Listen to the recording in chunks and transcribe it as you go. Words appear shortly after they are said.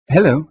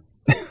Hello?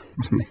 What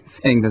am I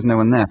saying? There's no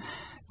one there.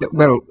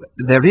 Well,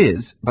 there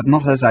is, but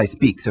not as I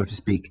speak, so to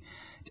speak.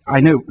 I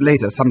know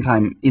later,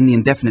 sometime in the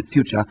indefinite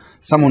future,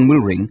 someone will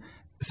ring,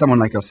 someone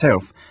like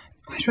yourself.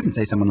 I shouldn't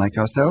say someone like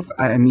yourself.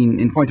 I mean,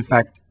 in point of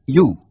fact,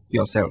 you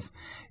yourself.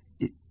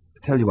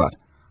 Tell you what,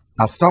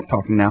 I'll stop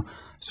talking now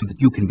so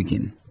that you can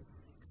begin.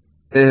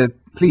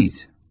 Please,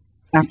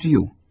 after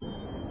you.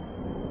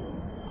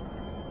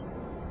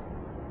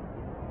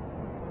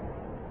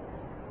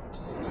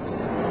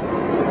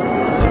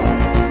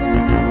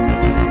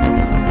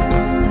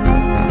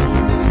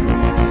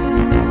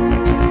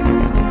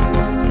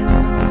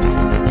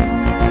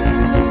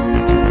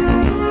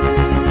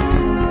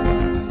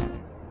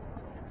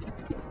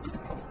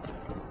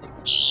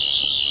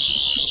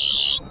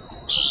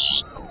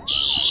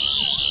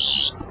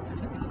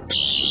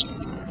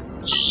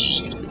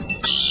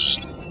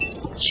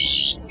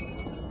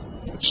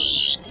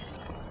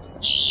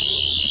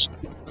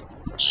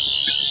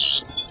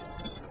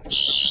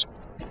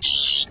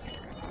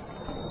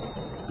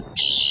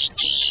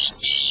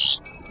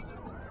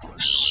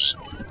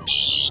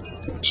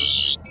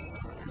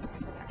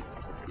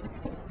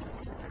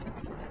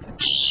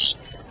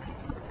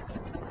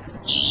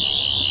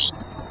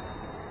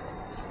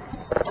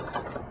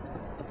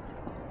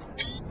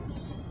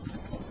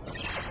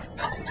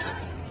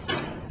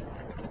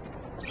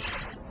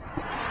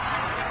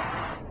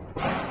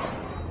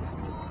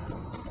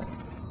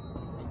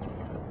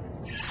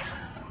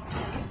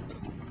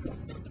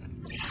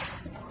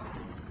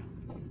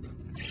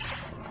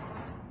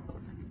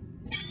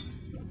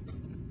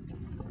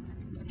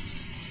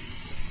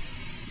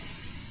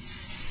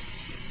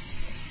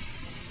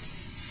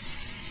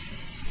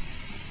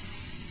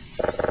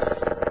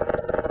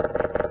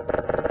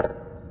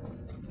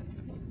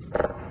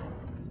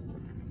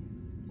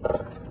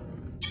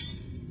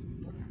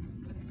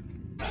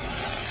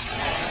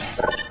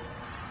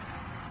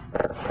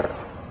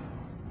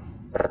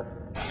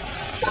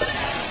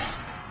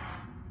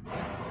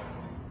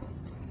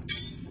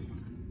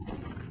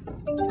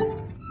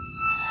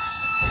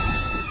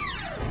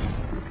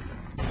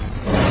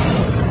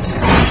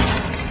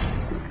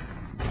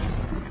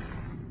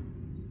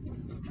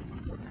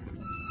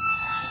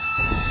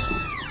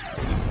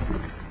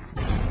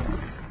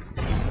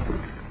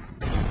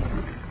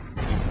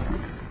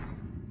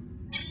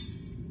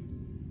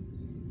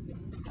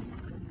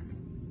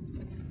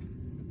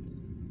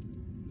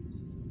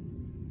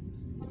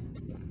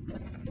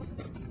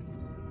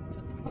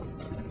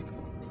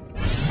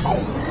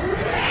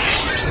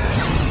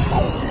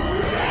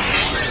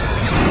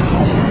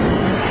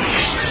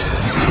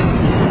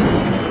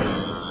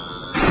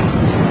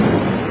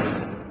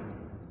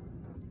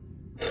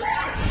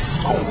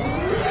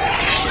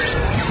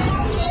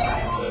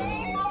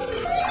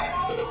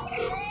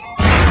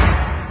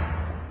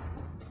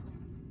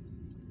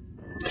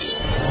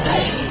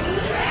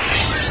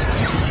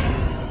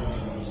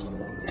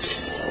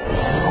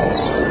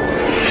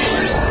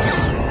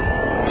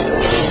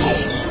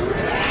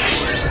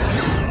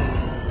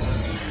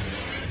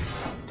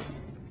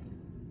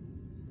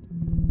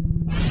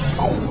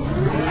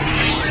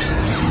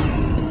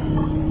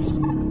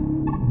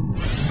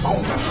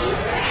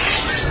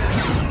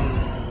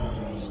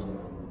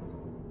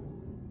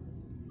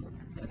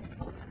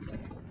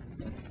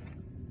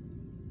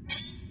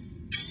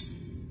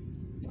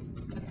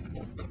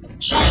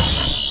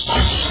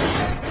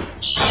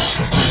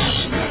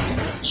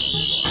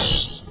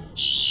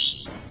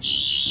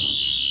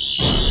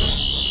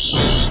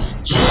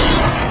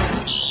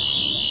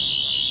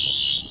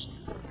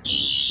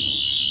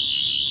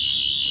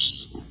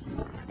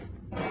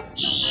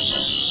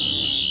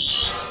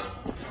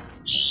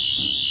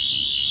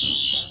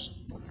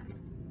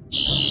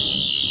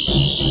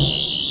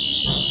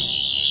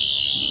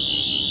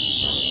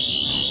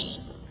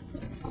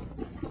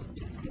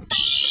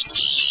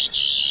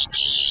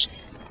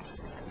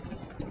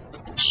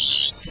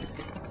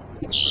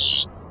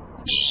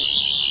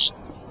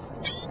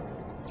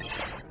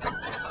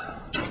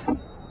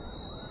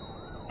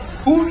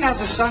 Who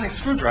has a sonic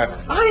screwdriver?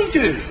 I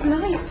do.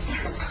 Lights.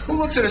 Who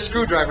looks at a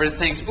screwdriver and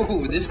thinks,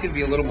 ooh, this could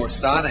be a little more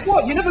sonic?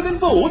 What, you never been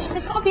bored?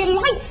 There's got to be a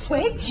light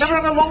switch. Never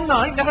had a long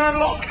night? Never had a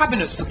lot of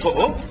cabinets to put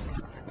up?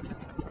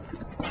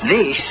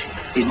 This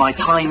is my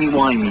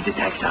timey-wimey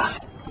detector.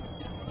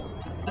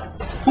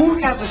 Who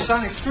has a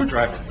sonic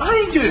screwdriver?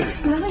 I do.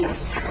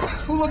 Lights.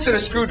 Who looks at a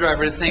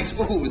screwdriver and thinks,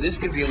 ooh, this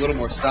could be a little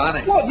more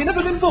sonic? What, you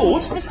never been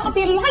bored? There's got to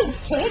be a light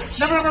switch.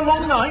 Never had a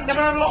long night?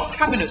 Never had a lot of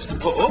cabinets to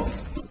put up?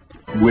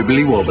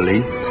 Wibbly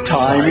wobbly,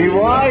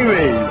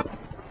 timey-wimey.